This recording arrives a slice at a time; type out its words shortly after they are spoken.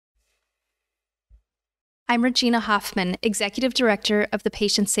I'm Regina Hoffman, Executive Director of the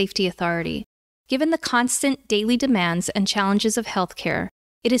Patient Safety Authority. Given the constant daily demands and challenges of healthcare,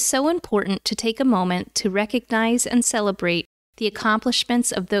 it is so important to take a moment to recognize and celebrate the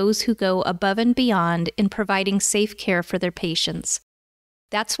accomplishments of those who go above and beyond in providing safe care for their patients.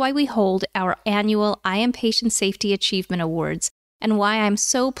 That's why we hold our annual I Am Patient Safety Achievement Awards, and why I'm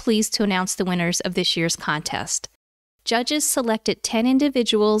so pleased to announce the winners of this year's contest. Judges selected 10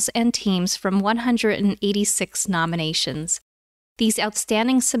 individuals and teams from 186 nominations. These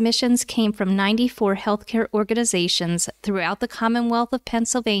outstanding submissions came from 94 healthcare organizations throughout the Commonwealth of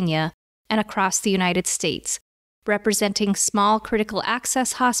Pennsylvania and across the United States, representing small critical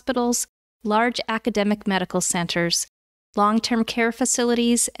access hospitals, large academic medical centers, long-term care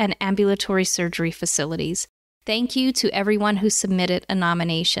facilities, and ambulatory surgery facilities. Thank you to everyone who submitted a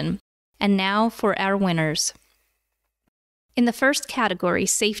nomination. And now for our winners. In the first category,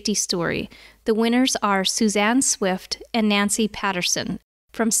 Safety Story, the winners are Suzanne Swift and Nancy Patterson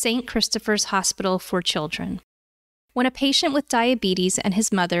from St. Christopher's Hospital for Children. When a patient with diabetes and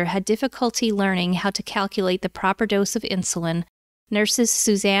his mother had difficulty learning how to calculate the proper dose of insulin, nurses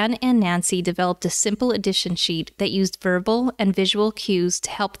Suzanne and Nancy developed a simple addition sheet that used verbal and visual cues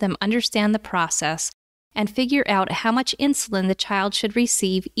to help them understand the process and figure out how much insulin the child should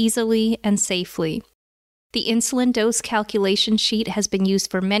receive easily and safely. The insulin dose calculation sheet has been used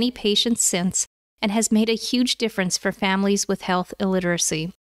for many patients since and has made a huge difference for families with health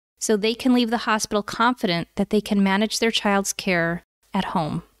illiteracy, so they can leave the hospital confident that they can manage their child's care at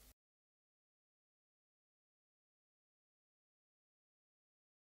home.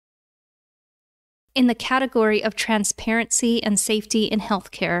 In the category of transparency and safety in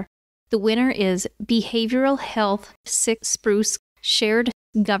healthcare, the winner is Behavioral Health 6 Spruce Shared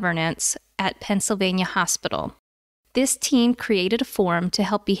Governance at Pennsylvania Hospital. This team created a form to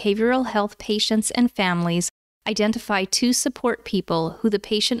help behavioral health patients and families identify 2 support people who the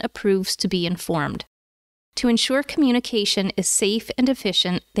patient approves to be informed. To ensure communication is safe and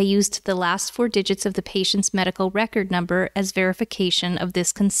efficient, they used the last 4 digits of the patient's medical record number as verification of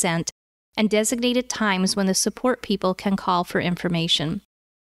this consent and designated times when the support people can call for information.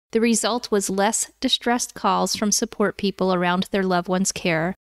 The result was less distressed calls from support people around their loved one's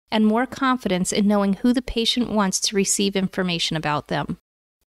care and more confidence in knowing who the patient wants to receive information about them.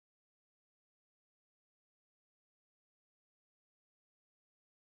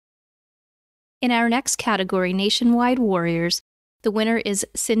 In our next category, Nationwide Warriors, the winner is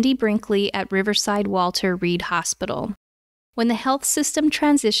Cindy Brinkley at Riverside Walter Reed Hospital. When the health system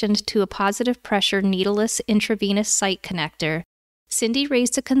transitioned to a positive pressure needleless intravenous site connector, Cindy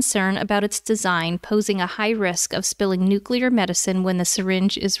raised a concern about its design posing a high risk of spilling nuclear medicine when the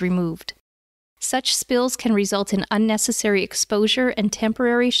syringe is removed. Such spills can result in unnecessary exposure and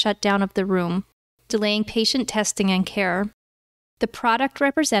temporary shutdown of the room, delaying patient testing and care. The product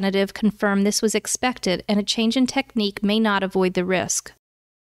representative confirmed this was expected and a change in technique may not avoid the risk.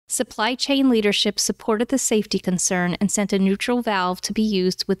 Supply chain leadership supported the safety concern and sent a neutral valve to be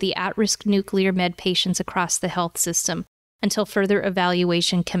used with the at-risk nuclear med patients across the health system until further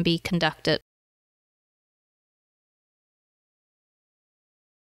evaluation can be conducted.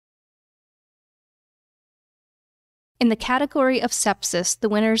 In the category of sepsis, the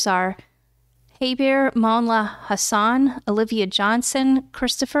winners are Haber Maunla Hassan, Olivia Johnson,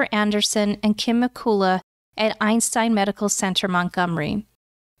 Christopher Anderson, and Kim McCullough at Einstein Medical Center, Montgomery.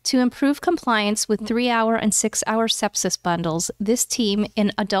 To improve compliance with 3-hour and 6-hour sepsis bundles, this team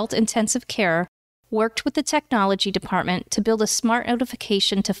in adult intensive care worked with the technology department to build a smart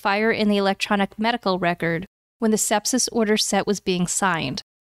notification to fire in the electronic medical record when the sepsis order set was being signed.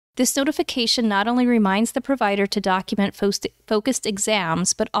 This notification not only reminds the provider to document focused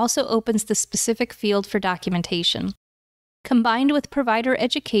exams, but also opens the specific field for documentation. Combined with provider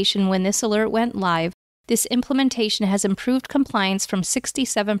education when this alert went live, this implementation has improved compliance from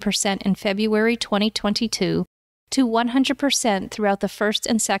 67% in February 2022 to 100% throughout the first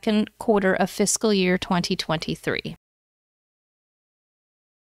and second quarter of fiscal year 2023.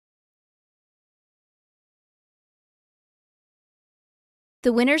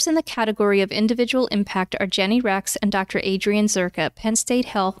 The winners in the category of individual impact are Jenny Rex and Dr. Adrian Zerka, Penn State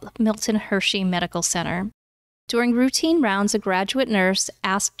Health Milton Hershey Medical Center. During routine rounds, a graduate nurse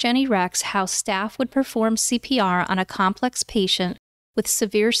asked Jenny Rex how staff would perform CPR on a complex patient with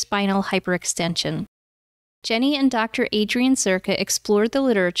severe spinal hyperextension. Jenny and Dr. Adrian Zerka explored the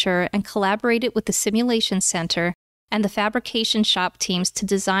literature and collaborated with the Simulation Center and the fabrication shop teams to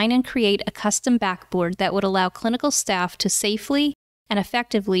design and create a custom backboard that would allow clinical staff to safely and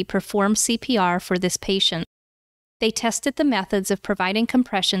effectively perform CPR for this patient. They tested the methods of providing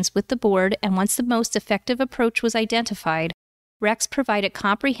compressions with the board, and once the most effective approach was identified, Rex provided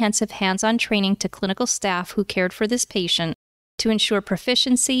comprehensive hands-on training to clinical staff who cared for this patient to ensure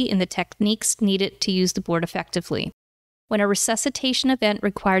proficiency in the techniques needed to use the board effectively. When a resuscitation event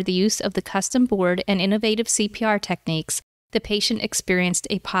required the use of the custom board and innovative CPR techniques, the patient experienced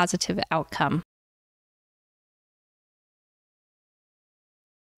a positive outcome.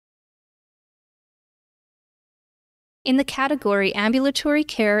 In the category Ambulatory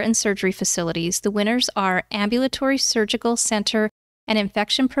Care and Surgery Facilities, the winners are Ambulatory Surgical Center and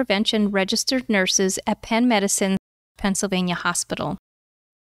Infection Prevention Registered Nurses at Penn Medicine, Pennsylvania Hospital.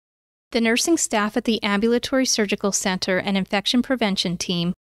 The nursing staff at the Ambulatory Surgical Center and Infection Prevention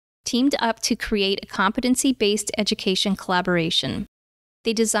team teamed up to create a competency-based education collaboration.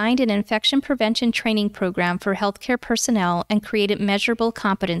 They designed an infection prevention training program for healthcare personnel and created measurable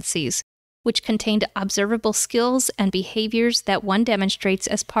competencies, which contained observable skills and behaviors that one demonstrates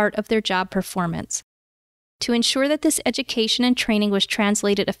as part of their job performance. To ensure that this education and training was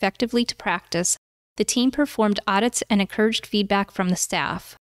translated effectively to practice, the team performed audits and encouraged feedback from the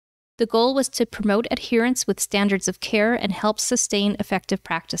staff. The goal was to promote adherence with standards of care and help sustain effective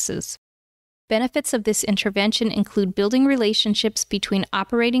practices. Benefits of this intervention include building relationships between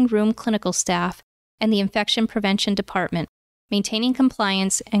operating room clinical staff and the infection prevention department, maintaining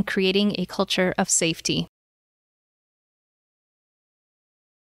compliance, and creating a culture of safety.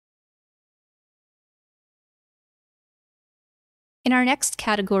 In our next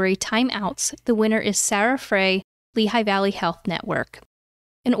category, timeouts, the winner is Sarah Frey, Lehigh Valley Health Network.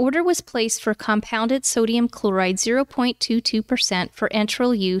 An order was placed for compounded sodium chloride 0.22% for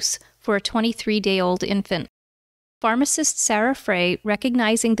enteral use for a 23-day-old infant. Pharmacist Sarah Frey,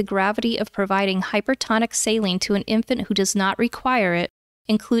 recognizing the gravity of providing hypertonic saline to an infant who does not require it,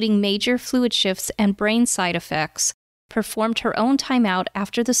 including major fluid shifts and brain side effects, performed her own timeout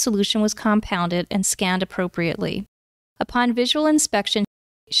after the solution was compounded and scanned appropriately. Upon visual inspection,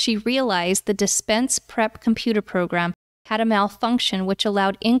 she realized the dispense prep computer program had a malfunction which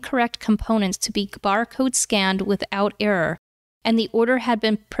allowed incorrect components to be barcode scanned without error, and the order had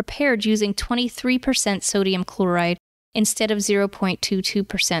been prepared using 23% sodium chloride instead of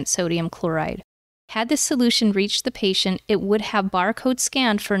 0.22% sodium chloride. Had this solution reached the patient, it would have barcode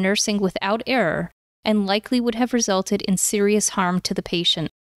scanned for nursing without error and likely would have resulted in serious harm to the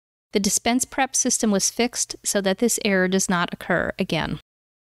patient. The dispense prep system was fixed so that this error does not occur again.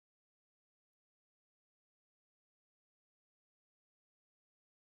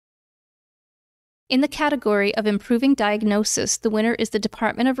 In the category of improving diagnosis, the winner is the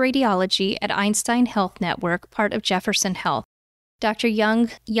Department of Radiology at Einstein Health Network, part of Jefferson Health. Dr. Young,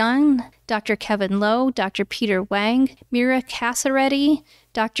 Dr. Kevin Lowe, Dr. Peter Wang, Mira Casaretti,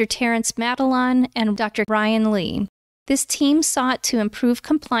 Dr. Terrence Madelon, and Dr. Brian Lee. This team sought to improve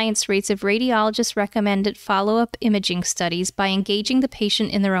compliance rates of radiologist-recommended follow-up imaging studies by engaging the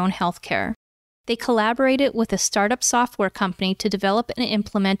patient in their own healthcare. They collaborated with a startup software company to develop and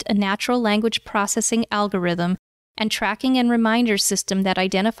implement a natural language processing algorithm and tracking and reminder system that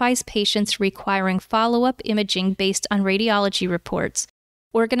identifies patients requiring follow-up imaging based on radiology reports,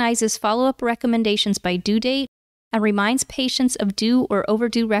 organizes follow-up recommendations by due date, and reminds patients of due or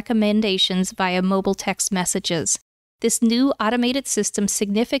overdue recommendations via mobile text messages. This new automated system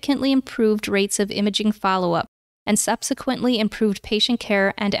significantly improved rates of imaging follow-up and subsequently improved patient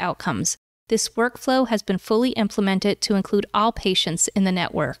care and outcomes. This workflow has been fully implemented to include all patients in the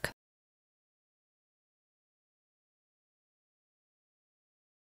network.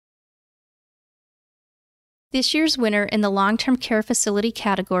 This year's winner in the long-term care facility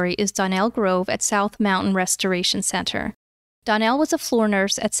category is Donnell Grove at South Mountain Restoration Center. Donnell was a floor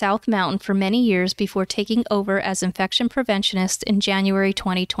nurse at South Mountain for many years before taking over as infection preventionist in January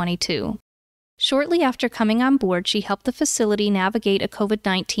 2022. Shortly after coming on board, she helped the facility navigate a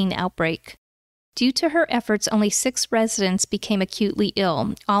COVID-19 outbreak. Due to her efforts, only 6 residents became acutely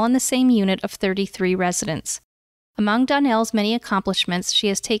ill, all in the same unit of 33 residents. Among Donnell's many accomplishments, she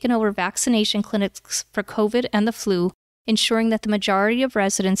has taken over vaccination clinics for COVID and the flu, ensuring that the majority of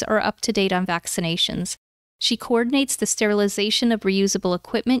residents are up to date on vaccinations. She coordinates the sterilization of reusable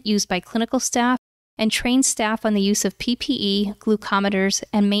equipment used by clinical staff and trains staff on the use of PPE, glucometers,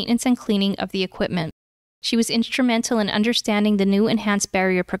 and maintenance and cleaning of the equipment. She was instrumental in understanding the new enhanced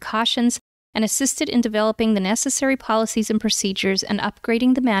barrier precautions and assisted in developing the necessary policies and procedures and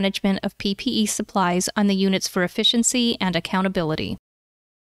upgrading the management of PPE supplies on the units for efficiency and accountability.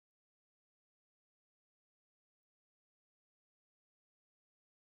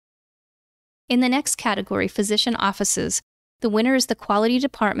 In the next category, physician offices, the winner is the quality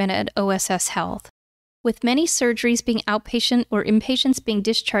department at OSS Health. With many surgeries being outpatient or inpatients being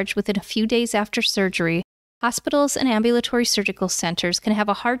discharged within a few days after surgery, hospitals and ambulatory surgical centers can have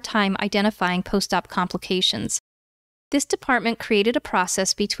a hard time identifying post-op complications. This department created a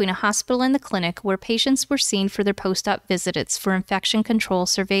process between a hospital and the clinic where patients were seen for their post-op visits for infection control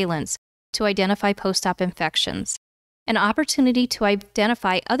surveillance to identify post-op infections. An opportunity to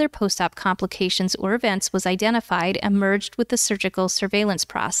identify other post-op complications or events was identified and merged with the surgical surveillance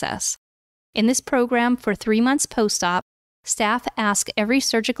process. In this program, for 3 months post-op, staff ask every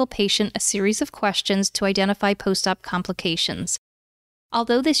surgical patient a series of questions to identify post-op complications.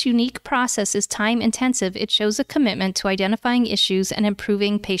 Although this unique process is time-intensive, it shows a commitment to identifying issues and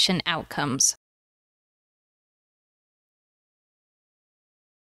improving patient outcomes.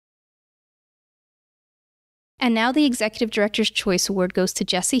 And now the Executive Director's Choice Award goes to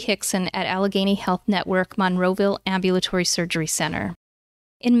Jesse Hickson at Allegheny Health Network Monroeville Ambulatory Surgery Center.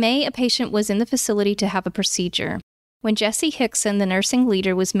 In May, a patient was in the facility to have a procedure. When Jesse Hickson, the nursing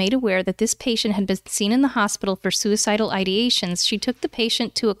leader, was made aware that this patient had been seen in the hospital for suicidal ideations, she took the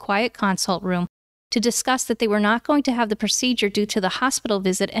patient to a quiet consult room to discuss that they were not going to have the procedure due to the hospital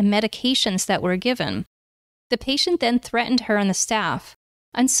visit and medications that were given. The patient then threatened her and the staff.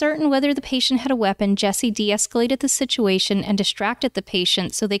 Uncertain whether the patient had a weapon, Jesse de-escalated the situation and distracted the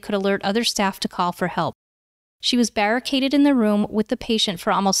patient so they could alert other staff to call for help. She was barricaded in the room with the patient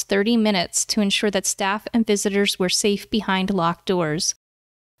for almost 30 minutes to ensure that staff and visitors were safe behind locked doors,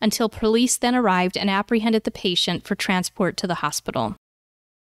 until police then arrived and apprehended the patient for transport to the hospital.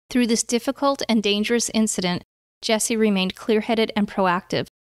 Through this difficult and dangerous incident, Jesse remained clear-headed and proactive,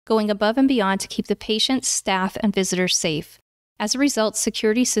 going above and beyond to keep the patient, staff, and visitors safe. As a result,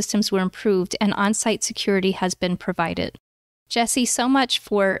 security systems were improved and on-site security has been provided. Jesse, so much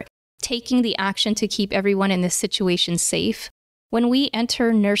for taking the action to keep everyone in this situation safe. When we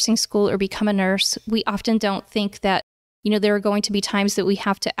enter nursing school or become a nurse, we often don't think that, there are going to be times that we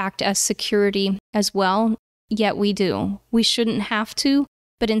have to act as security as well, yet we do. We shouldn't have to,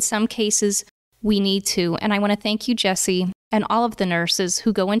 but in some cases, we need to. And I want to thank you, Jesse, and all of the nurses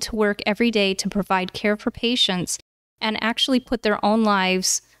who go into work every day to provide care for patients and actually put their own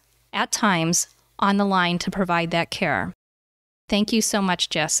lives, at times, on the line to provide that care. Thank you so much,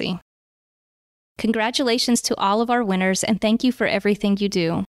 Jesse. Congratulations to all of our winners, and thank you for everything you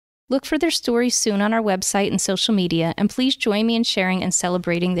do. Look for their stories soon on our website and social media, and please join me in sharing and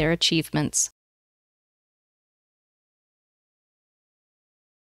celebrating their achievements.